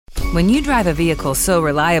When you drive a vehicle so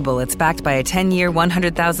reliable it's backed by a 10-year,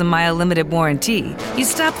 100,000-mile limited warranty, you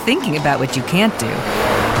stop thinking about what you can't do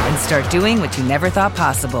and start doing what you never thought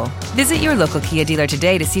possible. Visit your local Kia dealer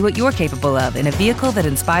today to see what you're capable of in a vehicle that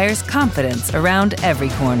inspires confidence around every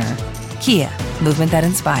corner. Kia, movement that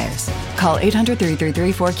inspires. Call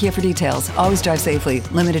 800-333-4KIA for details. Always drive safely.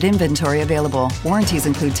 Limited inventory available. Warranties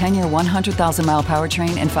include 10-year 100,000-mile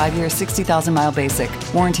powertrain and 5-year 60,000-mile basic.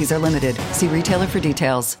 Warranties are limited. See retailer for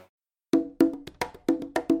details.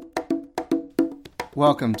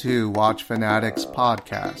 Welcome to Watch Fanatics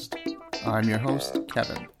Podcast. I'm your host,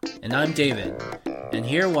 Kevin. And I'm David. And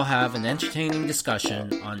here we'll have an entertaining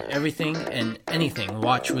discussion on everything and anything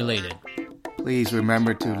watch related. Please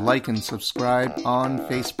remember to like and subscribe on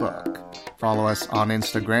Facebook. Follow us on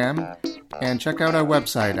Instagram and check out our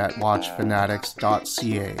website at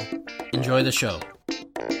watchfanatics.ca. Enjoy the show.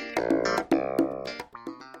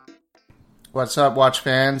 What's up, Watch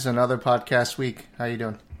fans? Another podcast week. How you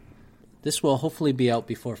doing? This will hopefully be out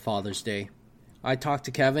before Father's Day. I talked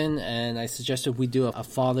to Kevin and I suggested we do a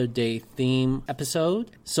Father's Day theme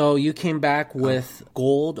episode. So you came back with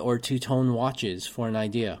gold or two-tone watches for an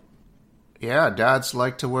idea. Yeah, dads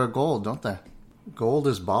like to wear gold, don't they? Gold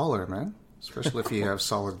is baller, man. Especially if you have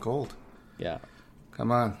solid gold. Yeah.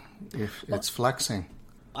 Come on. It's flexing.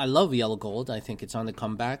 I love yellow gold. I think it's on the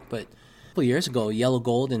comeback. But a couple years ago, yellow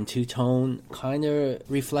gold and two-tone kind of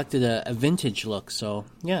reflected a vintage look. So,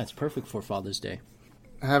 yeah, it's perfect for Father's Day.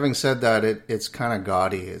 Having said that, it's kind of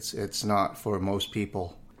gaudy. It's not for most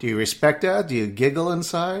people. Do you respect that? Do you giggle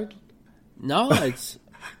inside? No, it's...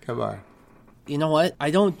 Come on. You know what? I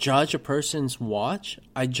don't judge a person's watch.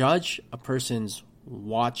 I judge a person's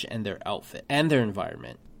watch and their outfit and their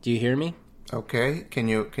environment. Do you hear me? Okay. Can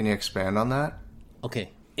you expand on that?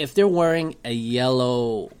 Okay. If they're wearing a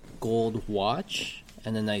yellow gold watch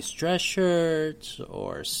and a nice dress shirt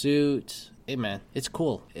or suit, hey man, it's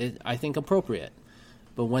cool. I think appropriate.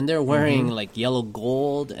 But when they're wearing like yellow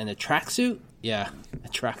gold and a tracksuit, a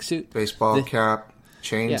tracksuit, baseball cap,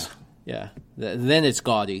 chains, then it's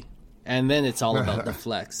gaudy. And then it's all about the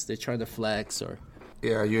flex. They try to flex or...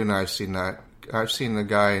 Yeah, you and I have seen that. I've seen the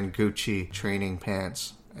guy in Gucci training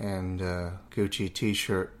pants and Gucci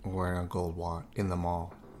t-shirt wearing a gold watch in the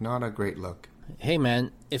mall. Not a great look. Hey,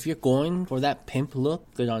 man, if you're going for that pimp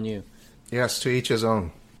look, good on you. Yes, to each his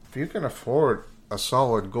own. If you can afford a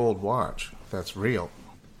solid gold watch that's real,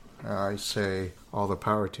 I say all the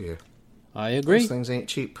power to you. I agree. Those things ain't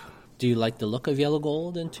cheap. Do you like the look of yellow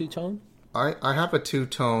gold and two-tone? I have a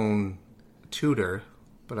two-tone Tudor,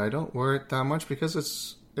 but I don't wear it that much because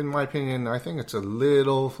it's, in my opinion, I think it's a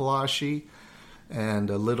little flashy and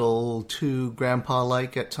a little too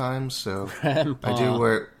grandpa-like at times. So Grandpa. I do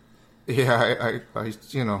wear it. Yeah, I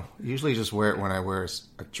usually just wear it when I wear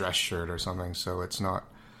a dress shirt or something, so it's not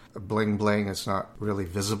a bling-bling. It's not really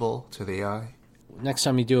visible to the eye. Next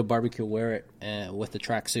time you do a barbecue, wear it with the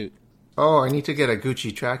tracksuit. Oh, I need to get a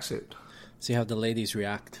Gucci tracksuit. See how the ladies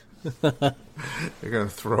react. They're going to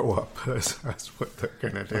throw up. That's what they're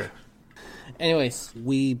going to do. Anyways,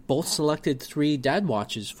 we both selected 3 dad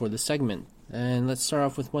watches for the segment. And let's start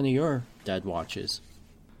off with one of your dad watches.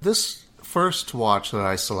 This first watch that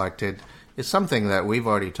I selected is something that we've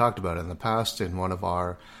already talked about in the past in one of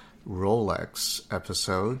our Rolex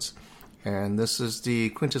episodes. And this is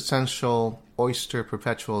the quintessential Oyster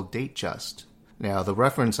Perpetual Datejust. Now, the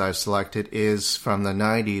reference I've selected is from the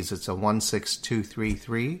 90s. It's a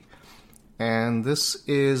 16233. And this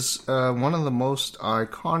is one of the most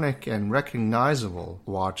iconic and recognizable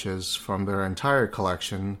watches from their entire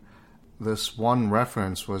collection. This one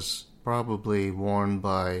reference was probably worn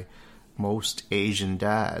by most Asian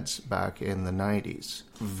dads back in the 90s.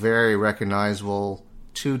 Very recognizable,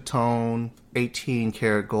 two-tone,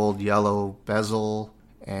 18-karat gold yellow bezel,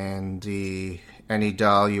 and the any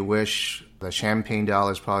dial you wish. The champagne dial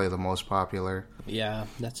is probably the most popular. Yeah,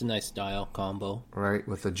 that's a nice dial combo. Right,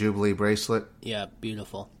 with the Jubilee bracelet. Yeah,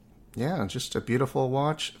 beautiful. Yeah, just a beautiful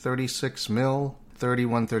watch. 36 mil,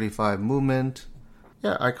 3135 movement.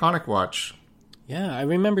 Yeah, iconic watch. Yeah, I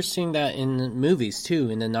remember seeing that in movies too.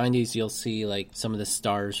 In the 90s, you'll see like some of the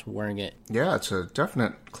stars wearing it. Yeah, it's a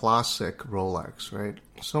definite classic Rolex, right?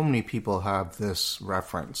 So many people have this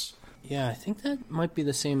reference. Yeah, I think that might be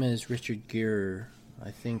the same as Richard Gere. I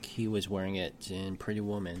think he was wearing it in Pretty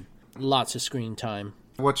Woman. Lots of screen time.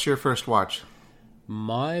 What's your first watch?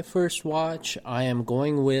 My first watch, I am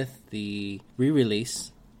going with the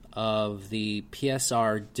re-release of the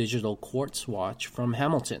PSR Digital Quartz watch from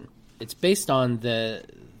Hamilton. It's based on the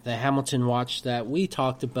Hamilton watch that we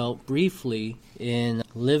talked about briefly in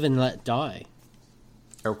Live and Let Die.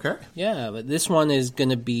 Okay. Yeah, but this one is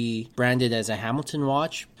going to be branded as a Hamilton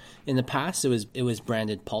watch. In the past, it was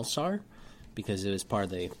branded Pulsar because it was part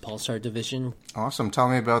of the Pulsar division. Awesome. Tell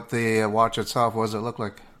me about the watch itself. What does it look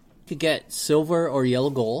like? You could get silver or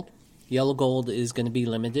yellow gold. Yellow gold is going to be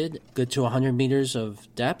limited, good to 100 meters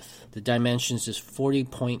of depth. The dimensions is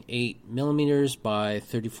 40.8 millimeters by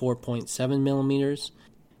 34.7 millimeters.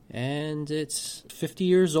 And it's 50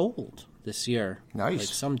 years old this year. Nice. Like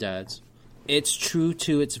some dads. It's true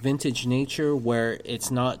to its vintage nature where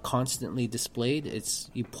it's not constantly displayed. It's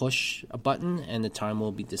you push a button and the time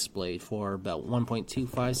will be displayed for about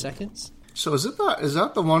 1.25 seconds. So is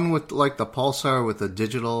that the one with like the Pulsar with the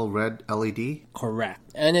digital red LED? Correct.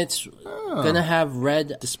 And it's going to have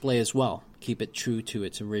red display as well. Keep it true to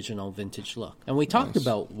its original vintage look. And we talked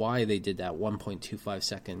about why they did that 1.25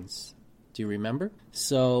 seconds. Do you remember?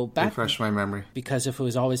 So Refresh my memory. Because if it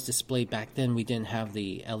was always displayed back then, we didn't have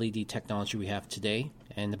the LED technology we have today,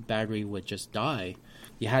 and the battery would just die.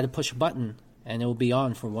 You had to push a button, and it would be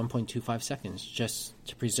on for 1.25 seconds just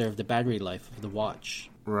to preserve the battery life of the watch.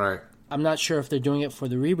 Right. I'm not sure if they're doing it for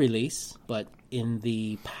the re-release, but in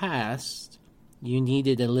the past, you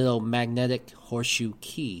needed a little magnetic horseshoe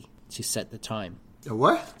key to set the time. A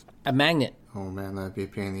what? A magnet. Oh man, that'd be a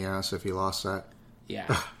pain in the ass if you lost that.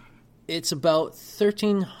 Yeah. It's about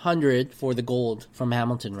 $1,300 for the gold from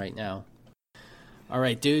Hamilton right now. All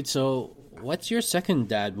right, dude, so what's your second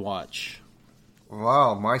dad watch?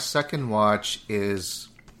 Wow, my second watch is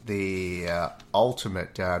the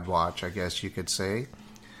ultimate dad watch, I guess you could say.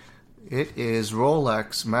 It is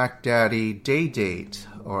Rolex Mac Daddy Day Date,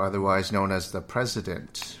 or otherwise known as the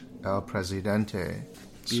President, El Presidente.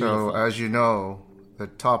 Beautiful. So, as you know, the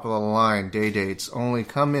top of the line Day Dates only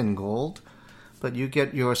come in gold, but you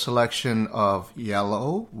get your selection of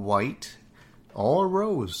yellow, white, or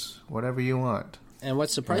rose, whatever you want. And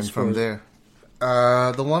what's the price and from there?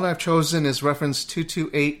 The one I've chosen is reference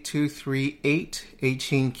 228238,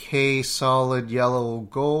 18K solid yellow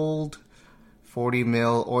gold, 40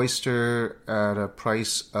 mil oyster at a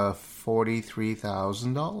price of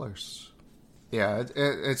 $43,000. Yeah,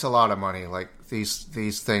 it's a lot of money. Like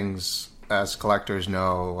these things, as collectors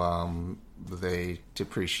know, they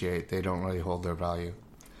depreciate. They don't really hold their value.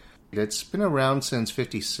 It's been around since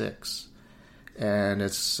 '56, and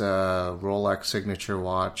it's a Rolex signature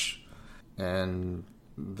watch, and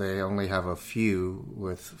they only have a few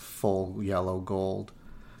with full yellow gold.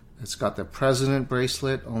 It's got the President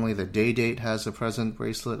bracelet. Only the Day Date has the President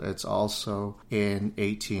bracelet. It's also in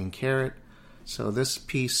 18 karat. So this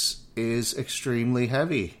piece is extremely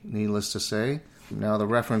heavy, needless to say. Now the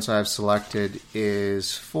reference I've selected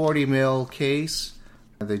is 40 mil case.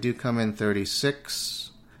 They do come in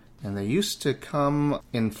 36, and they used to come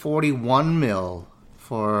in 41 mil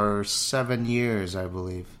for 7 years, I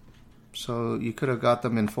believe. So you could have got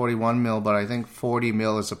them in 41 mil, but I think 40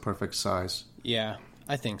 mil is a perfect size. Yeah,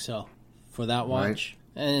 I think so. For that watch.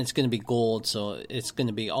 Right. And it's going to be gold, so it's going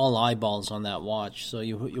to be all eyeballs on that watch. So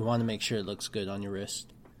you want to make sure it looks good on your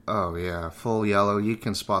wrist. Oh, yeah. Full yellow. You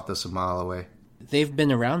can spot this a mile away. They've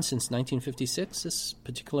been around since 1956, this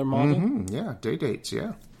particular model? Mm-hmm. Yeah, Day Dates,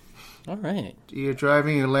 yeah. All right. You're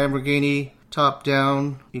driving your Lamborghini top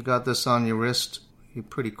down. You got this on your wrist. You're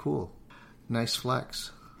pretty cool. Nice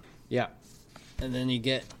flex. Yeah. And then you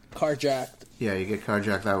get carjacked. Yeah, you get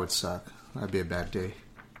carjacked. That would suck. That'd be a bad day.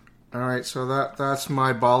 All right, so that's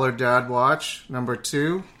my baller dad watch, number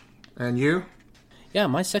 2. And you? Yeah,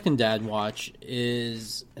 my second dad watch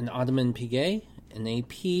is an Ottoman Piguet, an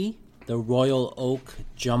AP, the Royal Oak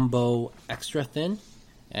Jumbo Extra Thin,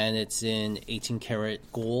 and it's in 18 karat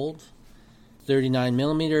gold, 39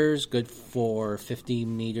 millimeters, good for 50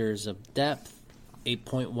 meters of depth,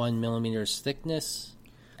 8.1 millimeters thickness,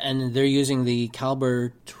 and they're using the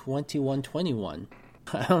caliber 2121.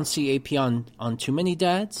 I don't see AP on too many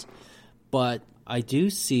dads, but I do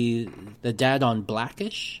see the dad on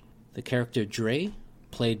Blackish, the character Dre,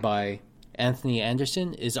 played by Anthony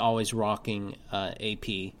Anderson, is always rocking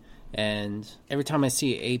AP. And every time I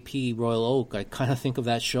see AP Royal Oak, I kind of think of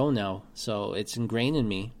that show now. So it's ingrained in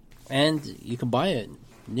me. And you can buy it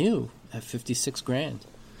new at $56,000.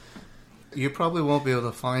 You probably won't be able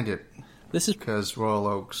to find it. This is because Royal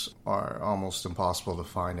Oaks are almost impossible to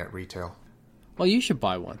find at retail. Well, you should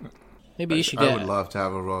buy one. Maybe you should get... I would love to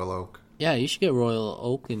have a Royal Oak. Yeah, you should get Royal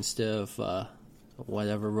Oak instead of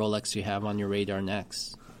whatever Rolex you have on your radar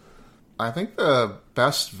next. I think the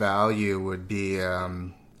best value would be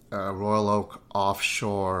Royal Oak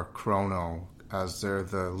Offshore Chrono, as they're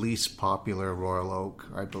the least popular Royal Oak,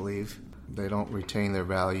 I believe. They don't retain their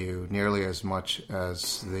value nearly as much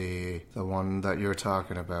as the one that you're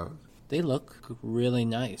talking about. They look really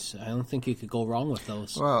nice. I don't think you could go wrong with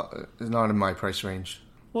those. Well, it's not in my price range.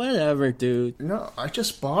 Whatever, dude. No, I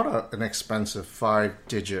just bought an expensive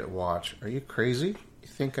 5-digit watch. Are you crazy? You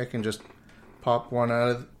think I can just pop one out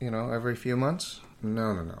of, every few months?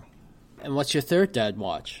 No. And what's your third dad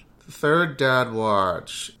watch? The third dad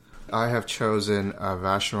watch, I have chosen a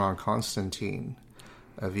Vacheron Constantin,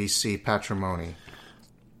 a VC Patrimony.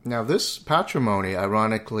 Now, this Patrimony,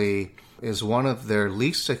 ironically, is one of their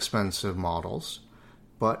least expensive models,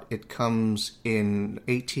 but it comes in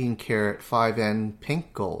 18 karat 5N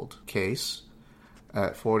pink gold case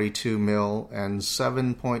at 42 mil and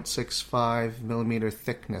 7.65 millimeter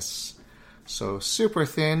thickness. So super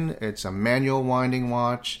thin. It's a manual winding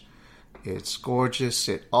watch. It's gorgeous.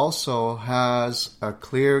 It also has a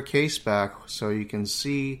clear case back so you can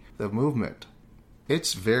see the movement.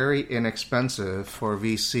 It's very inexpensive for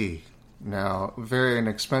VC. Now, very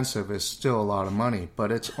inexpensive is still a lot of money,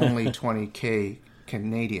 but it's only 20K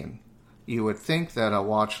Canadian. You would think that a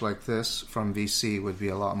watch like this from VC would be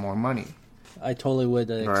a lot more money. I totally would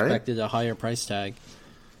have expected a higher price tag.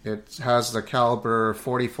 It has the caliber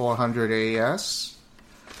 4400 AS,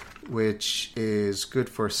 which is good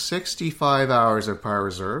for 65 hours of power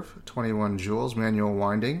reserve, 21 joules manual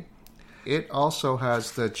winding. It also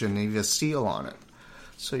has the Geneva seal on it.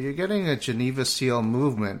 So you're getting a Geneva seal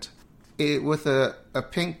movement with a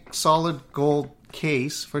pink solid gold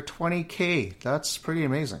case for 20K. That's pretty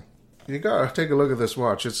amazing. You gotta take a look at this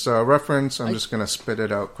watch. It's a reference. I'm just gonna spit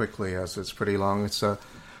it out quickly as it's pretty long. It's a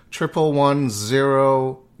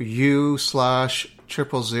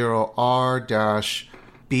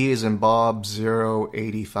 1110U/000R-B as in Bob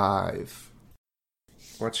 085.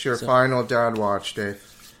 What's your final dad watch, Dave?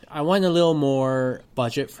 I went a little more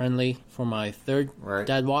budget friendly for my third Right.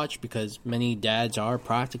 dad watch because many dads are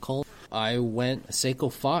practical. I went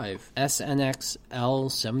Seiko 5 SNX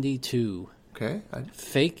L72. Okay.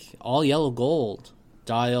 Fake all yellow gold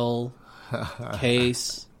dial,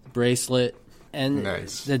 case, bracelet, and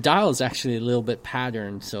Nice. the dial is actually a little bit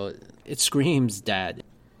patterned, so it screams dad.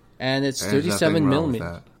 And it's There's 37 nothing wrong with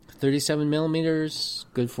millimeters. that. 37 millimeters,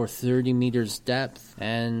 good for 30 meters depth,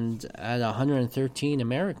 and at 113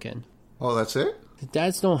 American. Oh, that's it?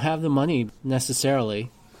 Dads don't have the money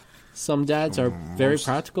necessarily. Some dads are very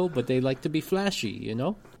practical, but they like to be flashy, you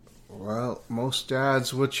know? Well, most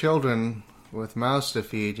dads with children with mouths to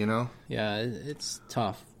feed, Yeah, it's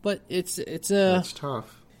tough. But it's That's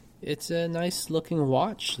tough. a nice looking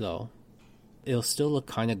watch though. It'll still look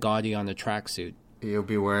kind of gaudy on the tracksuit. You'll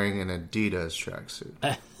be wearing an Adidas tracksuit.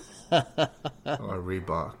 Or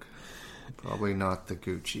Reebok. Probably not the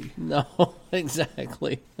Gucci. No,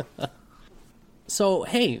 exactly. So,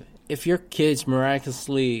 hey, if your kids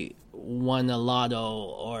miraculously won a lotto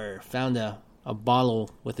or found a bottle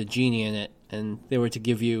with a genie in it and they were to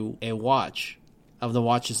give you a watch of the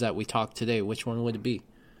watches that we talked today, which one would it be?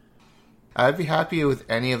 I'd be happy with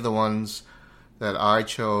any of the ones that I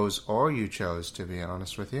chose or you chose, to be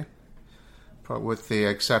honest with you. With the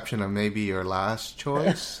exception of maybe your last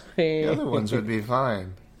choice. The other ones would be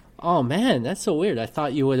fine. Oh, man, that's so weird. I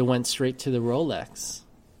thought you would have went straight to the Rolex.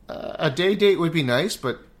 A day date would be nice,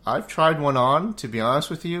 but I've tried one on. To be honest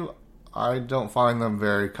with you, I don't find them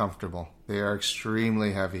very comfortable. They are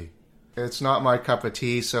extremely heavy. It's not my cup of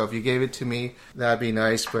tea, so if you gave it to me, that'd be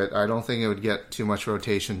nice, but I don't think it would get too much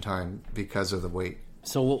rotation time because of the weight.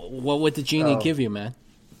 So what would the genie give you, man?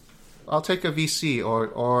 I'll take a VC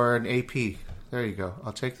or an AP. There you go.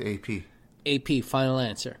 I'll take the AP. AP, final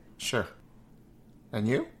answer. Sure. And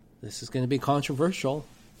you? This is going to be controversial.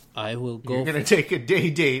 I will go. You're going to take a day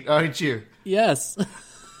date, aren't you? Yes,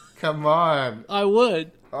 Come on. I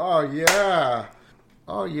would. Oh, yeah.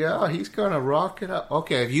 Oh, yeah. He's going to rock it up.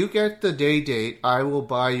 Okay, if you get the day date, I will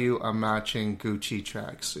buy you a matching Gucci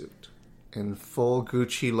tracksuit in full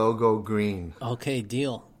Gucci logo green. Okay,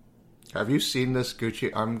 deal. Have you seen this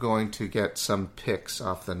Gucci? I'm going to get some pics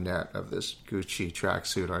off the net of this Gucci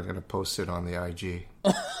tracksuit. I'm going to post it on the IG.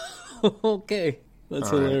 Okay,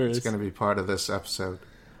 that's All right, hilarious. it's going to be part of this episode.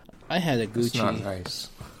 I had a It's not Gucci nice.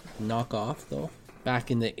 knockoff though, back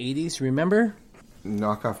in the 80s. Remember?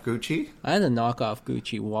 Knockoff Gucci? I had a knockoff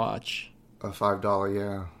Gucci watch. A $5,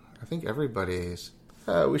 yeah. I think everybody is.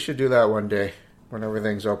 We should do that one day when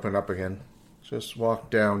everything's open up again. Just walk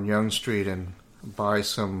down Yonge Street and buy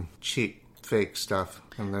some cheap fake stuff,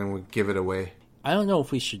 and then we give it away. I don't know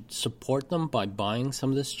if we should support them by buying some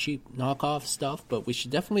of this cheap knockoff stuff, but we should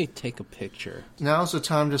definitely take a picture. Now's the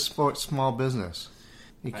time to support small business.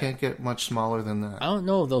 You can't get much smaller than that. I don't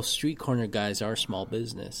know if those street corner guys are small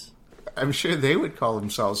business. I'm sure they would call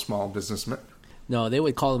themselves small businessmen. No, they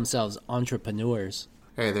would call themselves entrepreneurs.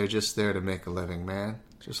 Hey, they're just there to make a living, man.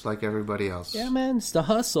 just like everybody else. Yeah, man, it's the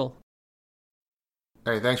hustle.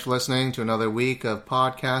 Hey, thanks for listening to another week of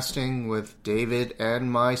podcasting with David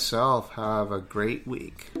and myself. Have a great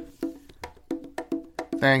week.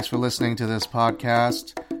 Thanks for listening to this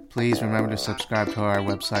podcast. Please remember to subscribe to our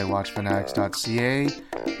website,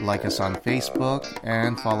 watchfanatics.ca, like us on Facebook,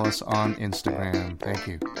 and follow us on Instagram. Thank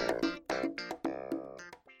you.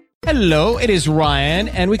 Hello, it is Ryan,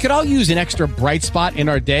 and we could all use an extra bright spot in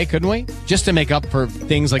our day, couldn't we? Just to make up for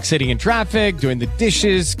things like sitting in traffic, doing the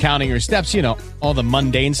dishes, counting your steps, you know, all the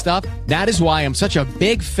mundane stuff. That is why I'm such a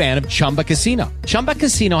big fan of Chumba Casino. Chumba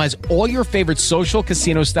Casino has all your favorite social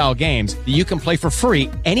casino-style games that you can play for free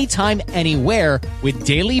anytime, anywhere with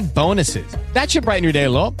daily bonuses. That should brighten your day a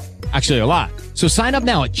little. Actually, a lot. So sign up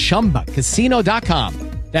now at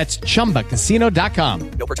ChumbaCasino.com. That's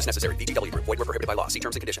ChumbaCasino.com. No purchase necessary. VGW Group. Void where prohibited by law. See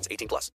terms and conditions. 18+.